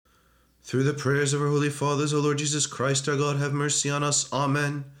Through the prayers of our holy fathers, O Lord Jesus Christ, our God, have mercy on us.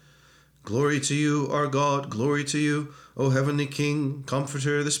 Amen. Glory to you, our God, glory to you, O heavenly King,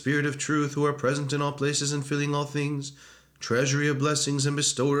 Comforter, the Spirit of truth, who are present in all places and filling all things, treasury of blessings and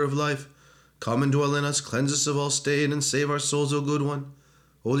bestower of life. Come and dwell in us, cleanse us of all stain, and save our souls, O good one.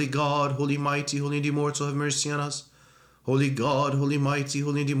 Holy God, holy mighty, holy and immortal, have mercy on us. Holy God, holy mighty,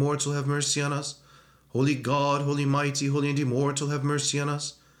 holy and immortal, have mercy on us. Holy God, holy mighty, holy and immortal, have mercy on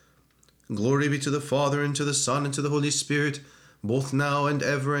us. Glory be to the Father, and to the Son, and to the Holy Spirit, both now and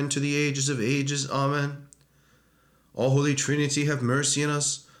ever, and to the ages of ages. Amen. All Holy Trinity, have mercy on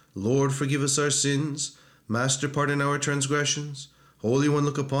us. Lord, forgive us our sins. Master, pardon our transgressions. Holy One,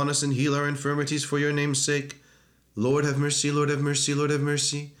 look upon us and heal our infirmities for your name's sake. Lord, have mercy, Lord, have mercy, Lord, have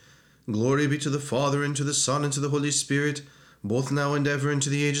mercy. Glory be to the Father, and to the Son, and to the Holy Spirit, both now and ever, and to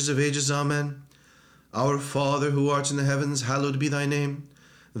the ages of ages. Amen. Our Father, who art in the heavens, hallowed be thy name.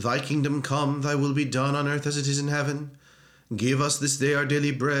 Thy kingdom come, thy will be done on earth as it is in heaven. Give us this day our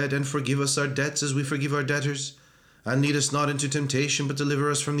daily bread, and forgive us our debts as we forgive our debtors. And lead us not into temptation, but deliver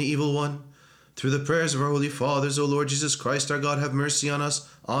us from the evil one. Through the prayers of our holy fathers, O Lord Jesus Christ, our God, have mercy on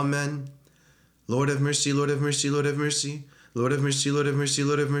us. Amen. Lord, have mercy, Lord, have mercy, Lord, have mercy. Lord, have mercy, Lord, have mercy,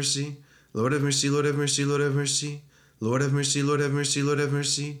 Lord, have mercy. Lord, have mercy, Lord, have mercy, Lord, have mercy. Lord, have mercy, Lord, have mercy, Lord, have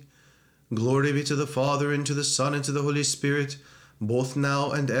mercy. Glory be to the Father, and to the Son, and to the Holy Spirit, both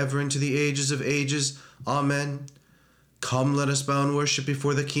now and ever, and to the ages of ages. Amen. Come, let us bow and worship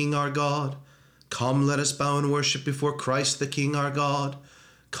before the King our God. Come, let us bow and worship before Christ the King our God.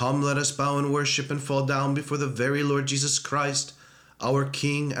 Come, let us bow and worship and fall down before the very Lord Jesus Christ, our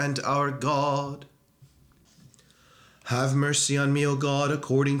King and our God. Have mercy on me, O God,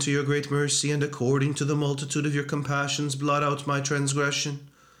 according to your great mercy, and according to the multitude of your compassions, blot out my transgression.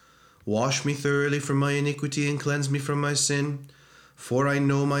 Wash me thoroughly from my iniquity, and cleanse me from my sin. For I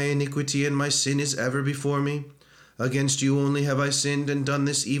know my iniquity, and my sin is ever before me. Against you only have I sinned, and done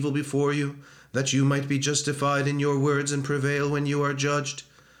this evil before you, that you might be justified in your words, and prevail when you are judged.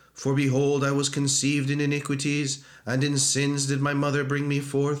 For behold, I was conceived in iniquities, and in sins did my mother bring me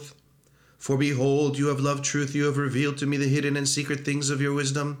forth. For behold, you have loved truth, you have revealed to me the hidden and secret things of your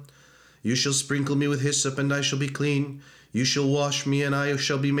wisdom. You shall sprinkle me with hyssop, and I shall be clean. You shall wash me, and I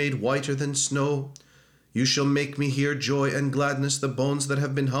shall be made whiter than snow. You shall make me hear joy and gladness. The bones that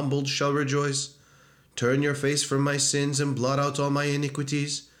have been humbled shall rejoice. Turn your face from my sins, and blot out all my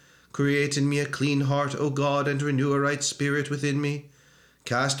iniquities. Create in me a clean heart, O God, and renew a right spirit within me.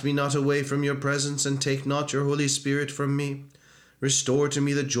 Cast me not away from your presence, and take not your Holy Spirit from me. Restore to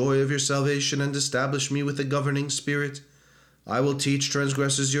me the joy of your salvation, and establish me with a governing spirit. I will teach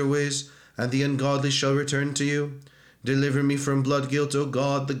transgressors your ways, and the ungodly shall return to you. Deliver me from blood guilt, O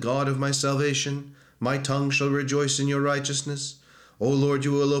God, the God of my salvation. My tongue shall rejoice in your righteousness. O Lord,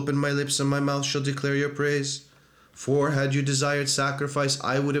 you will open my lips, and my mouth shall declare your praise. For had you desired sacrifice,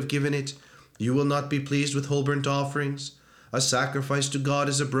 I would have given it. You will not be pleased with whole burnt offerings. A sacrifice to God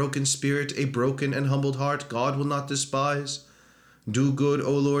is a broken spirit, a broken and humbled heart God will not despise. Do good,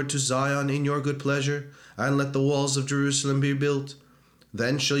 O Lord, to Zion in your good pleasure, and let the walls of Jerusalem be built.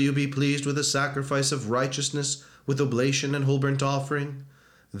 Then shall you be pleased with a sacrifice of righteousness, with oblation and whole burnt offering.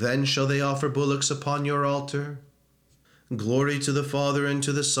 Then shall they offer bullocks upon your altar. Glory to the Father, and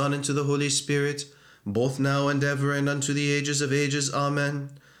to the Son, and to the Holy Spirit, both now and ever, and unto the ages of ages. Amen.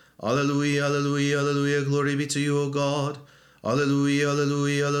 Alleluia, alleluia, alleluia, glory be to you, O God. Alleluia,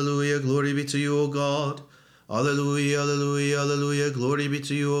 alleluia, alleluia, glory be to you, O God. Alleluia, alleluia, alleluia, glory be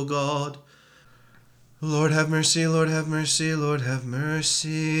to you, O God. Lord have mercy, Lord have mercy, Lord have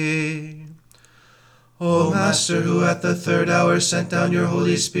mercy. O Master, who at the third hour sent down your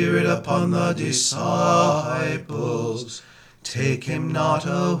Holy Spirit upon the disciples, take him not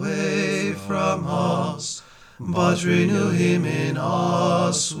away from us, but renew him in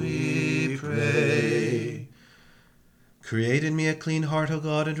us, we pray. Create in me a clean heart, O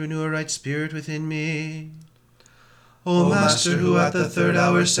God, and renew a right spirit within me. O Master, who at the third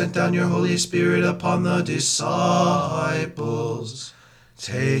hour sent down your Holy Spirit upon the disciples,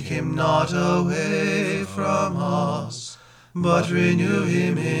 take him not away from us, but renew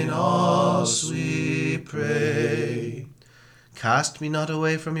him in us, we pray. Cast me not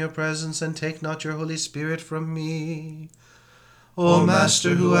away from your presence, and take not your Holy Spirit from me. O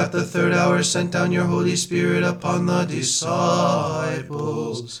Master, who at the third hour sent down your Holy Spirit upon the disciples,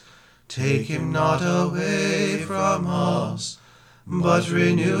 take him not away from us, but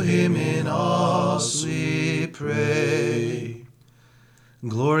renew him in us, we pray.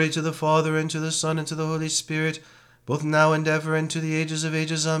 Glory to the Father, and to the Son, and to the Holy Spirit, both now and ever, and to the ages of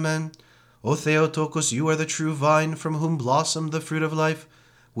ages. Amen. O Theotokos, you are the true vine, from whom blossomed the fruit of life.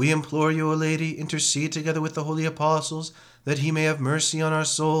 We implore you, O Lady, intercede together with the holy apostles, that he may have mercy on our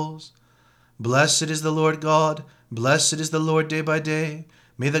souls. Blessed is the Lord God, blessed is the Lord day by day.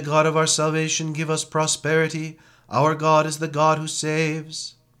 May the God of our salvation give us prosperity. Our God is the God who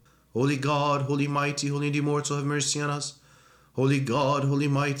saves. Holy God, holy mighty, holy and immortal, have mercy on us. Holy God, holy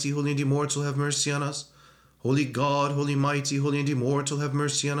mighty, holy and immortal, have mercy on us. Holy God, holy mighty, holy and immortal, have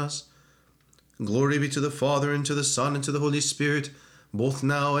mercy on us. Glory be to the Father, and to the Son, and to the Holy Spirit, both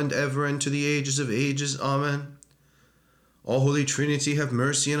now and ever, and to the ages of ages. Amen. O Holy Trinity, have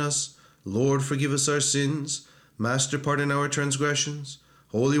mercy on us. Lord, forgive us our sins. Master, pardon our transgressions.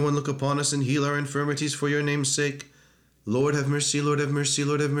 Holy One, look upon us and heal our infirmities for your name's sake. Lord, have mercy, Lord, have mercy,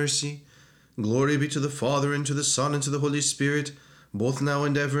 Lord, have mercy. Glory be to the Father, and to the Son, and to the Holy Spirit, both now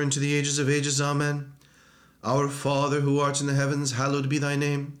and ever, and to the ages of ages. Amen. Our Father, who art in the heavens, hallowed be thy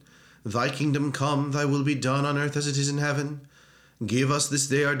name. Thy kingdom come, thy will be done on earth as it is in heaven. Give us this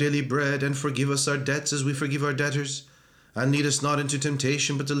day our daily bread, and forgive us our debts as we forgive our debtors. And lead us not into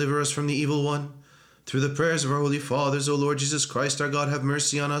temptation, but deliver us from the evil one. Through the prayers of our holy fathers, O Lord Jesus Christ, our God, have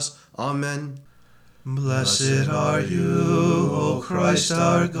mercy on us. Amen. Blessed are you, O Christ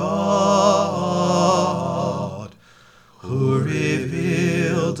our God, who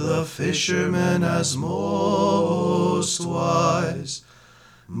revealed the fishermen as most wise,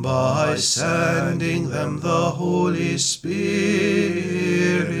 by sending them the Holy Spirit.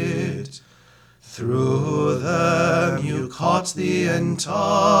 Through them you caught the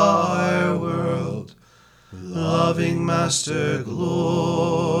entire world. Loving Master,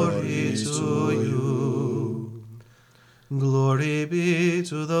 glory to you. Glory be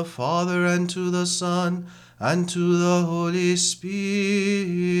to the Father, and to the Son, and to the Holy Spirit.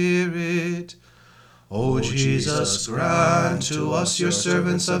 O Jesus, grant to us, your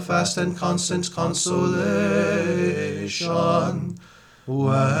servants, a fast and constant consolation,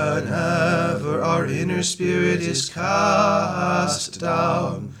 whenever our inner spirit is cast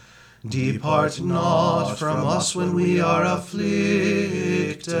down. Depart not from us when we are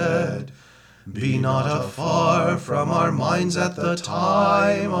afflicted. Be not afar from our minds at the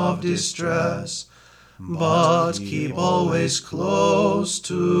time of distress, but keep always close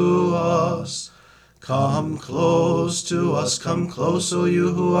to us. Come close to us, come close, O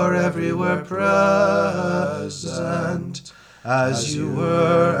you who are everywhere present, as you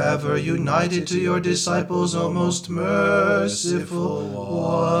were ever united to your disciples, O most merciful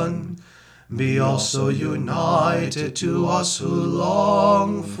One. Be also united to us who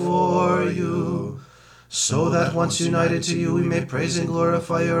long for you, so that once united to you we may praise and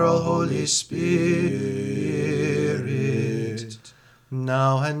glorify your all Holy Spirit,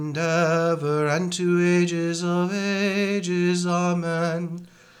 now and ever, and to ages of ages. Amen.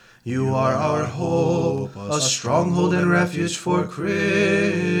 You are our hope, a stronghold and refuge for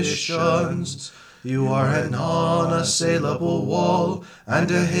Christians. You are an unassailable wall, and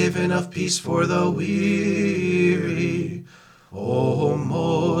a haven of peace for the weary. O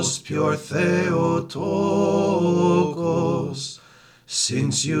most pure Theotokos,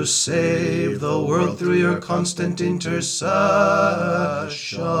 since you save the world through your constant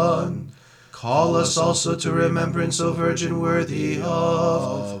intercession, call us also to remembrance, O Virgin worthy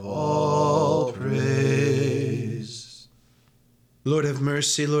of all praise. Lord have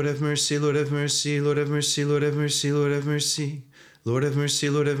mercy, Lord have mercy, Lord have mercy, Lord have mercy, Lord have mercy, Lord have mercy. Lord have mercy,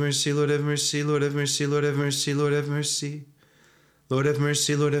 Lord have mercy, Lord have mercy, Lord have mercy, Lord have mercy, Lord have mercy. Lord have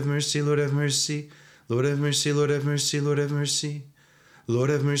mercy, Lord have mercy, Lord have mercy. Lord have mercy, Lord have mercy, Lord have mercy. Lord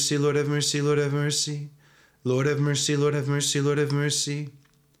have mercy, Lord have mercy, Lord have mercy. Lord have mercy, Lord have mercy, Lord have mercy.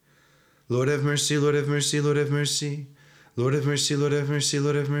 Lord have mercy, Lord have mercy, Lord have mercy. Lord have mercy, Lord have mercy,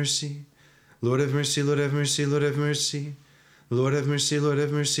 Lord have mercy. Lord have mercy, Lord have mercy, Lord have mercy. Lord have mercy, Lord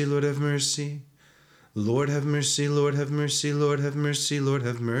have mercy, Lord have mercy. Lord have mercy, Lord have mercy, Lord have mercy, Lord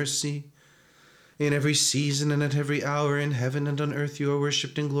have mercy. In every season and at every hour, in heaven and on earth, you are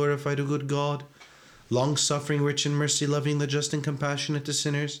worshipped and glorified, O good God, long-suffering, rich in mercy, loving the just and compassionate to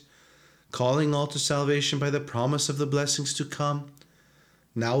sinners, calling all to salvation by the promise of the blessings to come.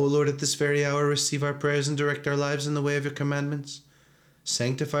 Now, O Lord, at this very hour, receive our prayers and direct our lives in the way of your commandments.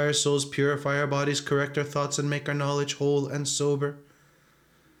 Sanctify our souls, purify our bodies, correct our thoughts, and make our knowledge whole and sober.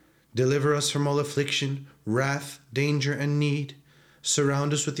 Deliver us from all affliction, wrath, danger, and need.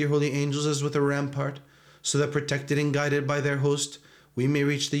 Surround us with your holy angels as with a rampart, so that, protected and guided by their host, we may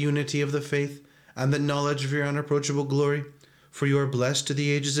reach the unity of the faith and the knowledge of your unapproachable glory. For you are blessed to the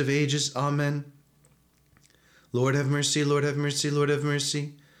ages of ages. Amen. Lord have mercy, Lord have mercy, Lord have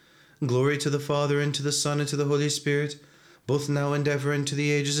mercy. Glory to the Father, and to the Son, and to the Holy Spirit, both now and ever, and to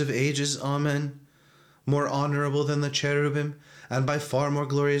the ages of ages. Amen. More honorable than the cherubim, and by far more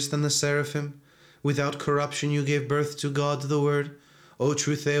glorious than the seraphim. Without corruption you gave birth to God the Word. O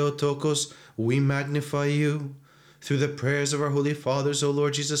true Theotokos, we magnify you. Through the prayers of our holy fathers, O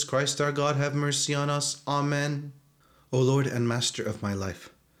Lord Jesus Christ our God, have mercy on us. Amen. O Lord and Master of my life,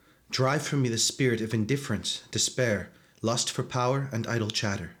 drive from me the spirit of indifference, despair, lust for power, and idle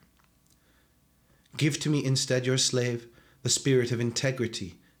chatter. Give to me instead, your slave, the spirit of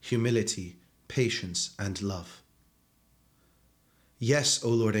integrity, humility, patience, and love. Yes, O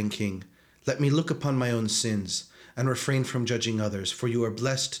Lord and King, let me look upon my own sins and refrain from judging others, for you are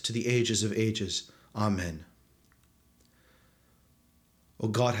blessed to the ages of ages. Amen. O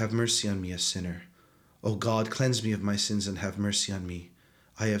God, have mercy on me, a sinner. O God, cleanse me of my sins and have mercy on me.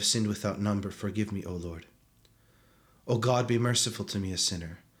 I have sinned without number. Forgive me, O Lord. O God, be merciful to me, a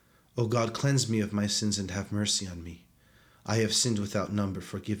sinner. O God, cleanse me of my sins and have mercy on me. I have sinned without number.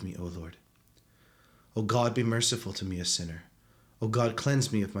 Forgive me, O Lord. O God, be merciful to me, a sinner. O God,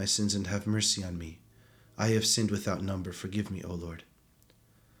 cleanse me of my sins and have mercy on me. I have sinned without number. Forgive me, O Lord.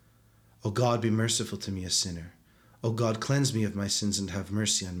 O God, be merciful to me, a sinner. O God, cleanse me of my sins and have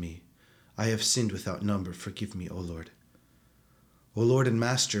mercy on me. I have sinned without number. Forgive me, O Lord. O Lord and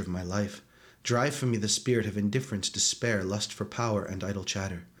Master of my life, drive from me the spirit of indifference, despair, lust for power, and idle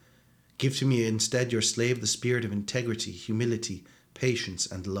chatter. Give to me instead, your slave, the spirit of integrity, humility, patience,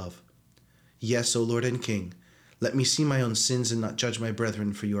 and love. Yes, O Lord and King, let me see my own sins and not judge my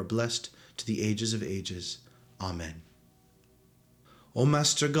brethren, for you are blessed to the ages of ages. Amen. O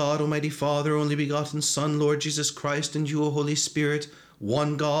Master God, Almighty Father, only begotten Son, Lord Jesus Christ, and you, O Holy Spirit,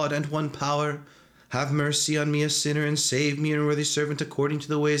 one God and one power, have mercy on me, a sinner, and save me, an unworthy servant, according to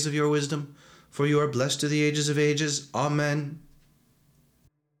the ways of your wisdom, for you are blessed to the ages of ages. Amen.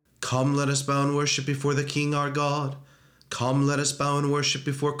 Come, let us bow and worship before the King our God. Come, let us bow and worship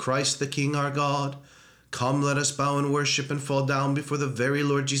before Christ the King our God. Come, let us bow and worship and fall down before the very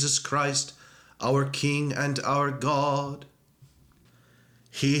Lord Jesus Christ, our King and our God.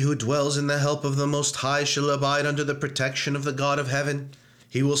 He who dwells in the help of the Most High shall abide under the protection of the God of heaven.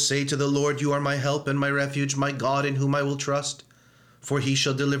 He will say to the Lord, you are my help and my refuge, my God in whom I will trust. For he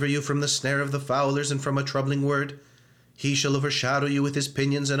shall deliver you from the snare of the fowlers and from a troubling word. He shall overshadow you with his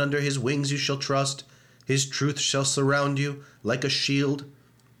pinions, and under his wings you shall trust. His truth shall surround you like a shield.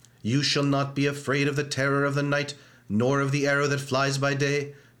 You shall not be afraid of the terror of the night, nor of the arrow that flies by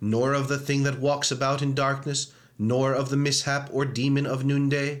day, nor of the thing that walks about in darkness, nor of the mishap or demon of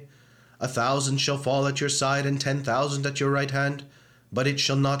noonday. 1,000 shall fall at your side, and 10,000 at your right hand, but it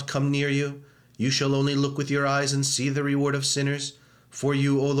shall not come near you. You shall only look with your eyes and see the reward of sinners. For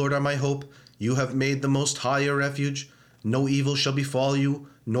you, O Lord, are my hope. You have made the Most High your refuge. No evil shall befall you,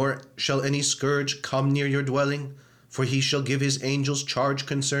 nor shall any scourge come near your dwelling. For he shall give his angels charge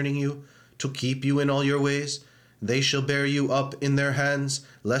concerning you, to keep you in all your ways. They shall bear you up in their hands,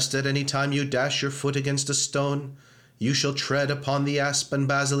 lest at any time you dash your foot against a stone. You shall tread upon the asp and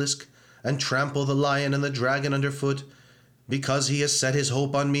basilisk, and trample the lion and the dragon underfoot. Because he has set his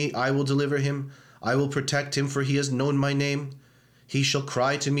hope on me, I will deliver him. I will protect him, for he has known my name. He shall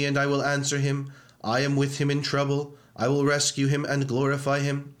cry to me, and I will answer him. I am with him in trouble. I will rescue him and glorify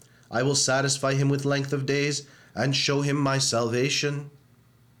him. I will satisfy him with length of days, and show him my salvation.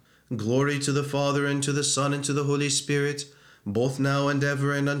 Glory to the Father, and to the Son, and to the Holy Spirit, both now and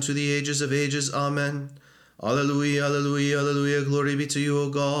ever, and unto the ages of ages. Amen. Alleluia, alleluia, alleluia, glory be to you, O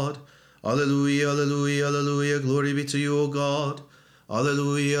God. Alleluia, alleluia, alleluia, glory be to you, O God.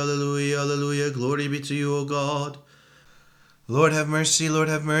 Alleluia, alleluia, alleluia, glory be to you, O God. Lord have mercy, Lord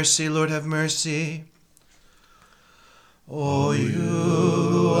have mercy, Lord have mercy. O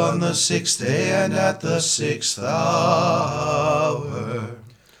you on the 6th day and at the 6th hour,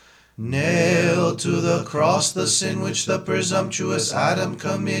 nailed to the cross the sin which the presumptuous Adam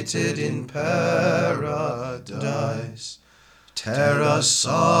committed in paradise. Tear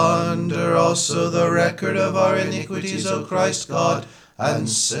asunder also the record of our iniquities, O Christ God, and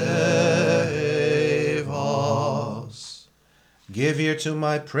save us. Give ear to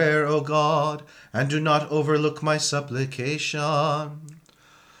my prayer, O God, and do not overlook my supplication.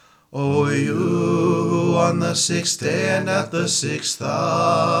 O you who on the 6th day and at the 6th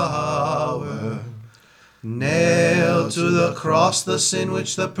hour nailed to the cross the sin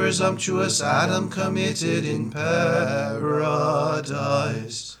which the presumptuous Adam committed in paradise,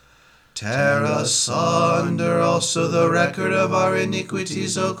 tear asunder also the record of our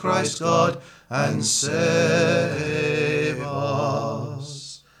iniquities, O Christ God, and save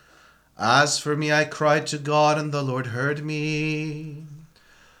us. As for me, I cried to God, and the Lord heard me.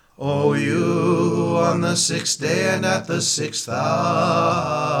 O you who on the 6th day and at the 6th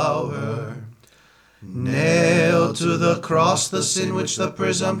hour nailed to the cross the sin which the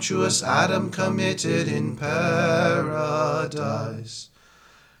presumptuous Adam committed in paradise.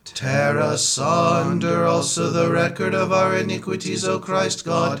 Tear asunder also the record of our iniquities, O Christ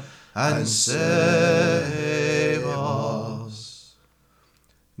God, and save us.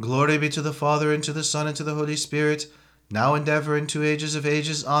 Glory be to the Father, and to the Son, and to the Holy Spirit, now and ever, and to ages of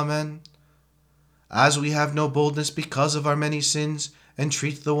ages. Amen. As we have no boldness because of our many sins,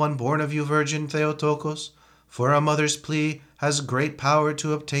 entreat the one born of you, Virgin Theotokos, for a mother's plea has great power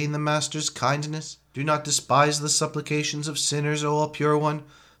to obtain the Master's kindness. Do not despise the supplications of sinners, O all pure one,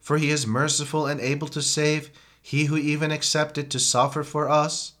 for he is merciful and able to save, he who even accepted to suffer for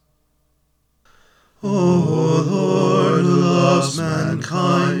us. O Lord, who loves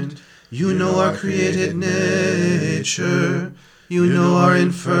mankind, you know our created nature, you know our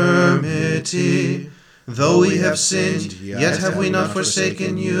infirmity. Though we have sinned, yet have we not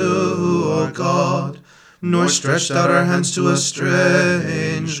forsaken you, O God, nor stretched out our hands to a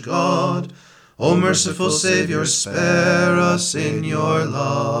strange God. O merciful Saviour, spare us in your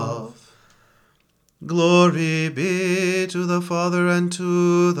love. Glory be to the Father, and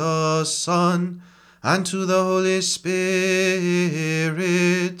to the Son, and to the Holy Spirit.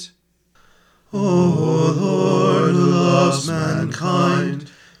 O Lord, who loves mankind,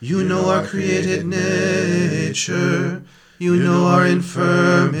 you know our created nature, you know our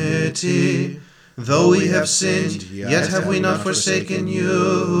infirmity. Though we have sinned, yet have we not forsaken you,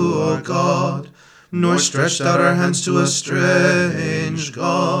 O God, nor stretched out our hands to a strange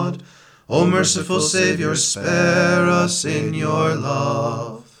God. O merciful Saviour, spare us in your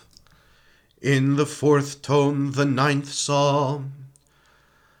love. In the fourth tone, the 9th Psalm.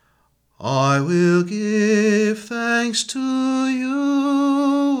 I will give thanks to you,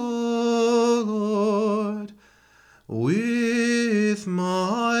 O Lord, with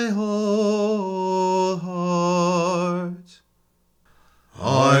my whole heart.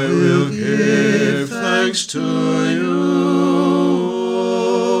 I will give thanks to you,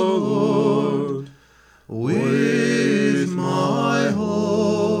 O Lord, with my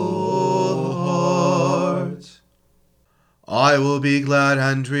whole heart. I will be glad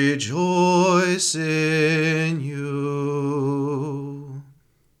and rejoice in you.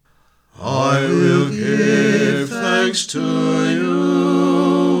 I will give thanks to you,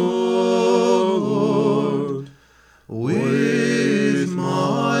 O Lord, with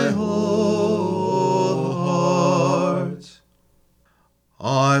my whole heart.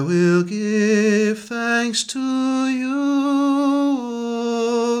 I will give thanks to you,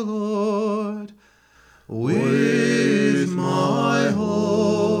 O Lord, with my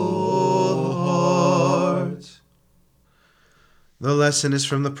whole heart. The lesson is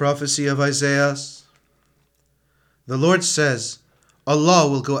from the prophecy of Isaiah. The Lord says, "A law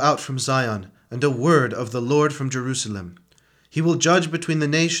will go out from Zion, and a word of the Lord from Jerusalem. He will judge between the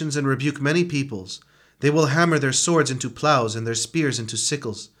nations and rebuke many peoples. They will hammer their swords into plows and their spears into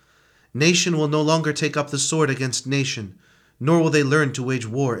sickles. Nation will no longer take up the sword against nation, nor will they learn to wage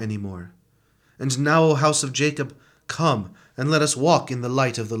war any more. And now, O house of Jacob, come, and let us walk in the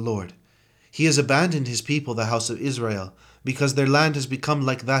light of the Lord. He has abandoned his people, the house of Israel, because their land has become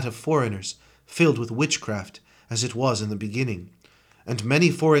like that of foreigners, filled with witchcraft, as it was in the beginning. And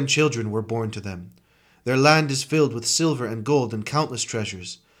many foreign children were born to them. Their land is filled with silver and gold and countless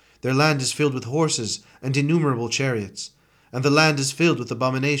treasures. Their land is filled with horses and innumerable chariots. And the land is filled with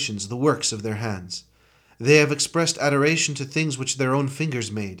abominations, the works of their hands. They have expressed adoration to things which their own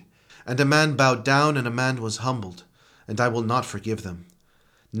fingers made. And a man bowed down, and a man was humbled, and I will not forgive them.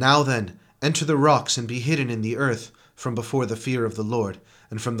 Now then, enter the rocks and be hidden in the earth from before the fear of the Lord,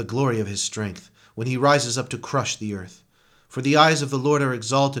 and from the glory of his strength, when he rises up to crush the earth. For the eyes of the Lord are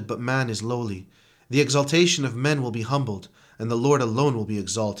exalted, but man is lowly. The exaltation of men will be humbled, and the Lord alone will be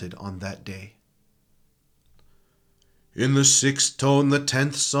exalted on that day." In the 6th tone, the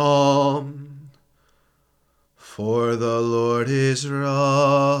 10th Psalm. For the Lord is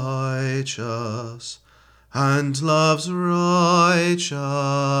righteous, and loves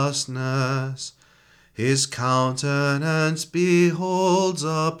righteousness. His countenance beholds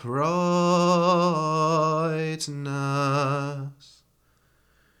uprightness.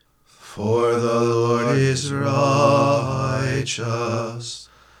 For the Lord is righteous,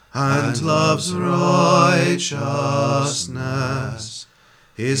 and loves righteousness.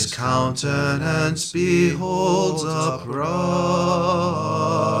 His countenance beholds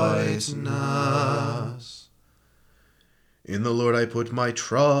uprightness. In the Lord I put my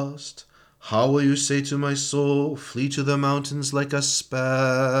trust. How will you say to my soul, "Flee to the mountains like a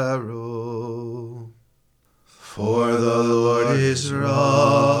sparrow"? For the Lord is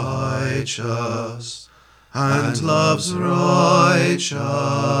righteous, and loves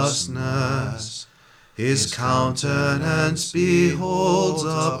righteousness. His countenance beholds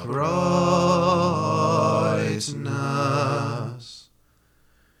uprightness.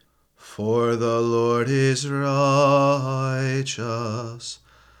 For the Lord is righteous,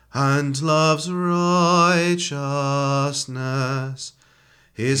 and loves righteousness.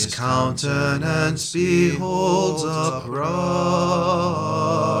 His countenance beholds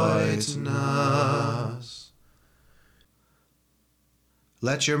uprightness.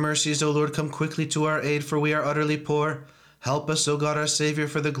 Let your mercies, O Lord, come quickly to our aid, for we are utterly poor. Help us, O God our Saviour,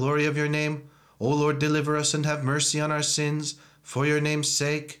 for the glory of your name. O Lord, deliver us and have mercy on our sins, for your name's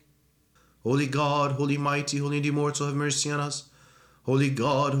sake. Holy God, holy mighty, holy and immortal, have mercy on us. Holy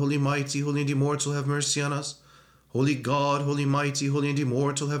God, holy mighty, holy and immortal, have mercy on us. Holy God, holy mighty, holy and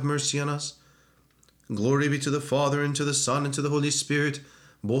immortal, have mercy on us. Glory be to the Father, and to the Son, and to the Holy Spirit,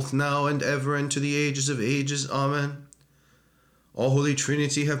 both now and ever, and to the ages of ages. Amen. O Holy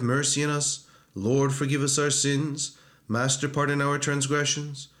Trinity, have mercy on us. Lord, forgive us our sins. Master, pardon our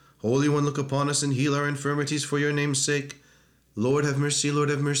transgressions. Holy One, look upon us and heal our infirmities for your name's sake. Lord, have mercy, Lord,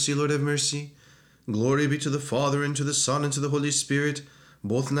 have mercy, Lord, have mercy. Glory be to the Father, and to the Son, and to the Holy Spirit,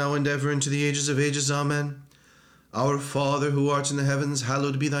 both now and ever, and to the ages of ages. Amen. Our Father, who art in the heavens,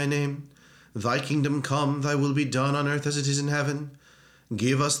 hallowed be thy name. Thy kingdom come, thy will be done on earth as it is in heaven.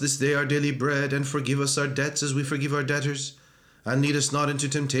 Give us this day our daily bread, and forgive us our debts as we forgive our debtors. And lead us not into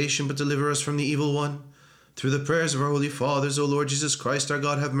temptation, but deliver us from the evil one. Through the prayers of our holy fathers, O Lord Jesus Christ, our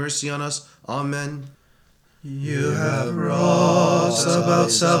God, have mercy on us. Amen. You have wrought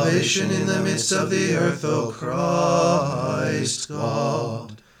about salvation in the midst of the earth, O Christ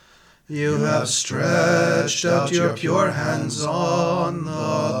God. You have stretched out your pure hands on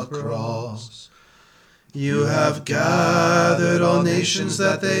the cross. You have gathered all nations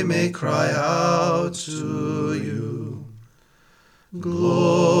that they may cry out to you.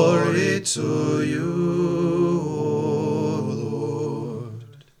 Glory to you, O Lord.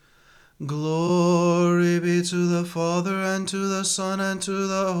 Glory be to the Father, and to the Son, and to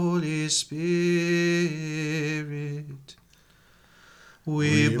the Holy Spirit.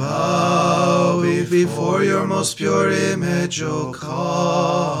 We bow before your most pure image, O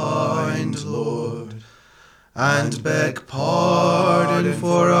kind Lord, and beg pardon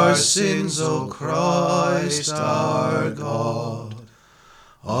for our sins, O Christ our God.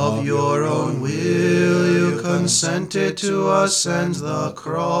 Of your own will you consented to ascend the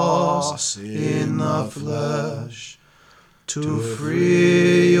cross in the flesh, to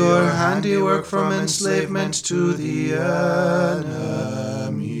free your handiwork from enslavement to the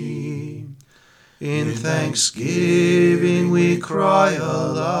enemy. In thanksgiving we cry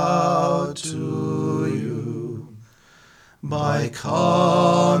aloud to you. By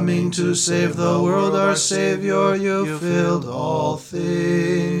coming to save the world, our Saviour, you filled all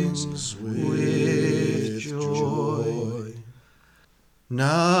things with joy.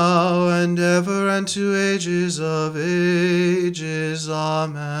 Now and ever, and to ages of ages.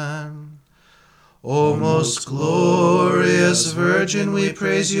 Amen. O most glorious Virgin, we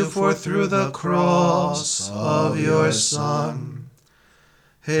praise you, for through the cross of your Son,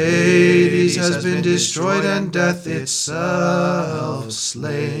 Hades has been destroyed, and death itself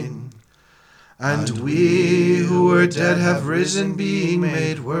slain. And we who were dead have risen, being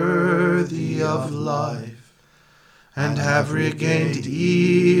made worthy of life, and have regained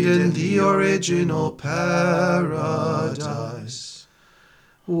Eden, the original paradise.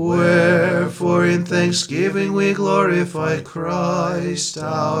 Wherefore in thanksgiving we glorify Christ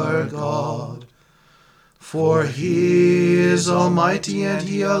our God. For he is almighty, and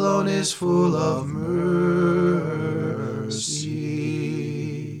he alone is full of mercy.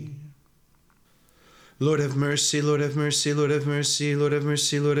 Lord have mercy, Lord have mercy, Lord have mercy, Lord have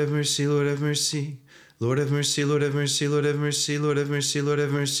mercy, Lord have mercy, Lord have mercy. Lord have mercy, Lord have mercy, Lord have mercy, Lord have mercy, Lord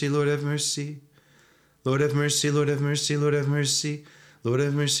have mercy, Lord have mercy. Lord have mercy, Lord have mercy, Lord have mercy. Lord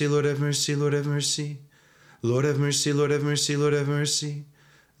have mercy, Lord have mercy, Lord have mercy. Lord have mercy, Lord have mercy, Lord have mercy.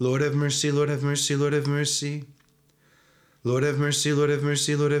 Lord have mercy, Lord have mercy, Lord have mercy. Lord have mercy, Lord have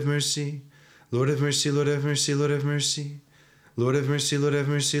mercy, Lord have mercy. Lord have mercy, Lord have mercy, Lord have mercy. Lord have mercy, Lord have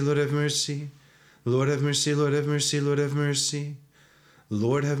mercy, Lord have mercy. Lord have mercy, Lord have mercy, Lord have mercy.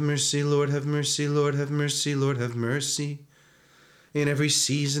 Lord have mercy, Lord have mercy, Lord have mercy, Lord have mercy. In every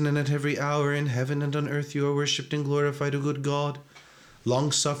season and at every hour, in heaven and on earth, you are worshipped and glorified, O good God,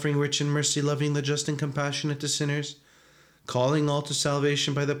 long-suffering, rich in mercy, loving the just and compassionate to sinners, calling all to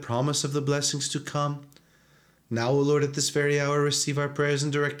salvation by the promise of the blessings to come. Now, O Lord, at this very hour, receive our prayers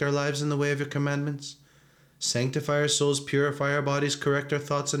and direct our lives in the way of your commandments. Sanctify our souls, purify our bodies, correct our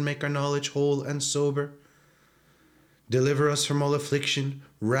thoughts, and make our knowledge whole and sober. Deliver us from all affliction,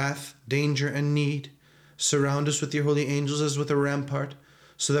 wrath, danger, and need. Surround us with your holy angels as with a rampart,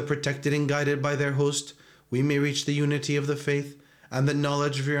 so that protected and guided by their host, we may reach the unity of the faith and the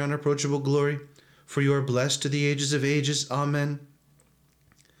knowledge of your unapproachable glory. For you are blessed to the ages of ages. Amen.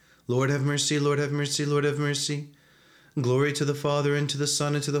 Lord have mercy, Lord have mercy, Lord have mercy. Glory to the Father, and to the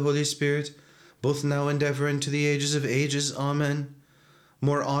Son, and to the Holy Spirit, both now and ever, and to the ages of ages. Amen.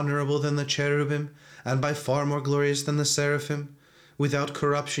 More honorable than the cherubim, and by far more glorious than the seraphim, without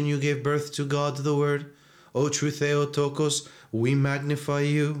corruption you gave birth to God the Word. O true Theotokos, we magnify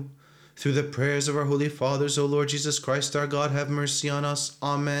you. Through the prayers of our holy fathers, O Lord Jesus Christ our God, have mercy on us.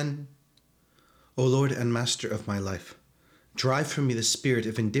 Amen. O Lord and Master of my life, drive from me the spirit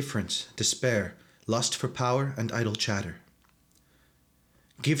of indifference, despair, lust for power, and idle chatter.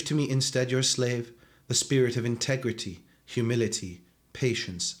 Give to me instead, your slave, the spirit of integrity, humility,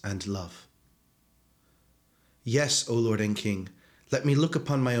 patience, and love. Yes, O Lord and King, let me look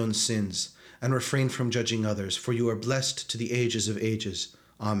upon my own sins and refrain from judging others, for you are blessed to the ages of ages.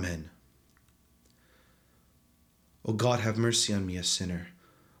 Amen. O God, have mercy on me, a sinner.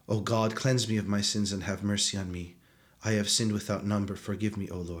 O God, cleanse me of my sins and have mercy on me. I have sinned without number. Forgive me,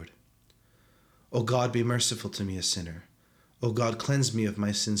 O Lord. O God, be merciful to me, a sinner. O God, cleanse me of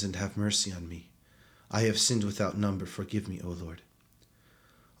my sins and have mercy on me. I have sinned without number. Forgive me, O Lord.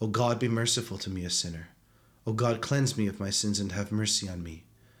 O God, be merciful to me, a sinner. O God, cleanse me of my sins and have mercy on me.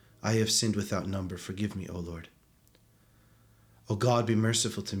 I have sinned without number. Forgive me, O Lord. O God, be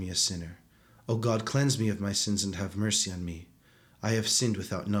merciful to me, a sinner. O God, cleanse me of my sins and have mercy on me. I have sinned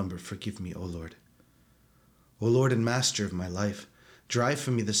without number. Forgive me, O Lord. O Lord and Master of my life, drive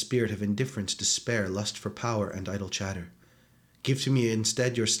from me the spirit of indifference, despair, lust for power, and idle chatter. Give to me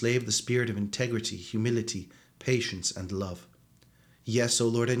instead, your slave, the spirit of integrity, humility, patience, and love. Yes, O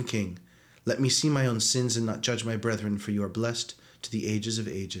Lord and King, let me see my own sins and not judge my brethren, for you are blessed to the ages of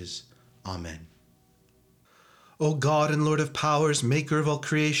ages. Amen. O God and Lord of powers, maker of all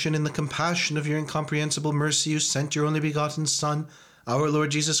creation, in the compassion of your incomprehensible mercy, you sent your only begotten Son, our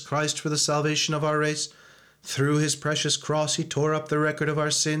Lord Jesus Christ, for the salvation of our race. Through his precious cross he tore up the record of our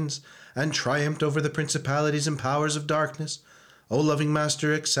sins and triumphed over the principalities and powers of darkness. O loving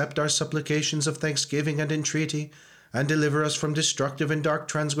Master, accept our supplications of thanksgiving and entreaty, and deliver us from destructive and dark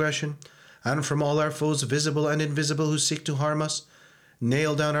transgression, and from all our foes, visible and invisible, who seek to harm us.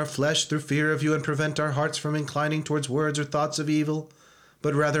 Nail down our flesh through fear of you, and prevent our hearts from inclining towards words or thoughts of evil,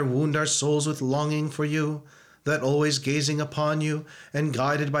 but rather wound our souls with longing for you, that always gazing upon you, and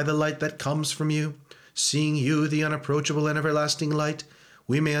guided by the light that comes from you, seeing you, the unapproachable and everlasting light,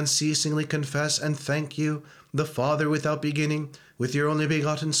 we may unceasingly confess and thank you, the Father without beginning, with your only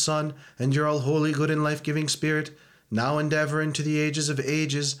begotten Son, and your all-holy, good, and life-giving Spirit, now and ever, and to the ages of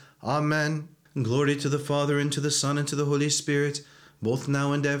ages. Amen. Glory to the Father, and to the Son, and to the Holy Spirit, both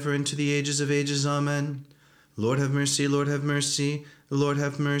now and ever, and to the ages of ages. Amen. Lord have mercy, Lord have mercy, Lord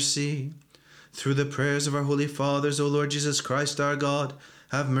have mercy. Through the prayers of our holy fathers, O Lord Jesus Christ our God,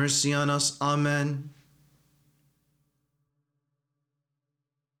 have mercy on us. Amen.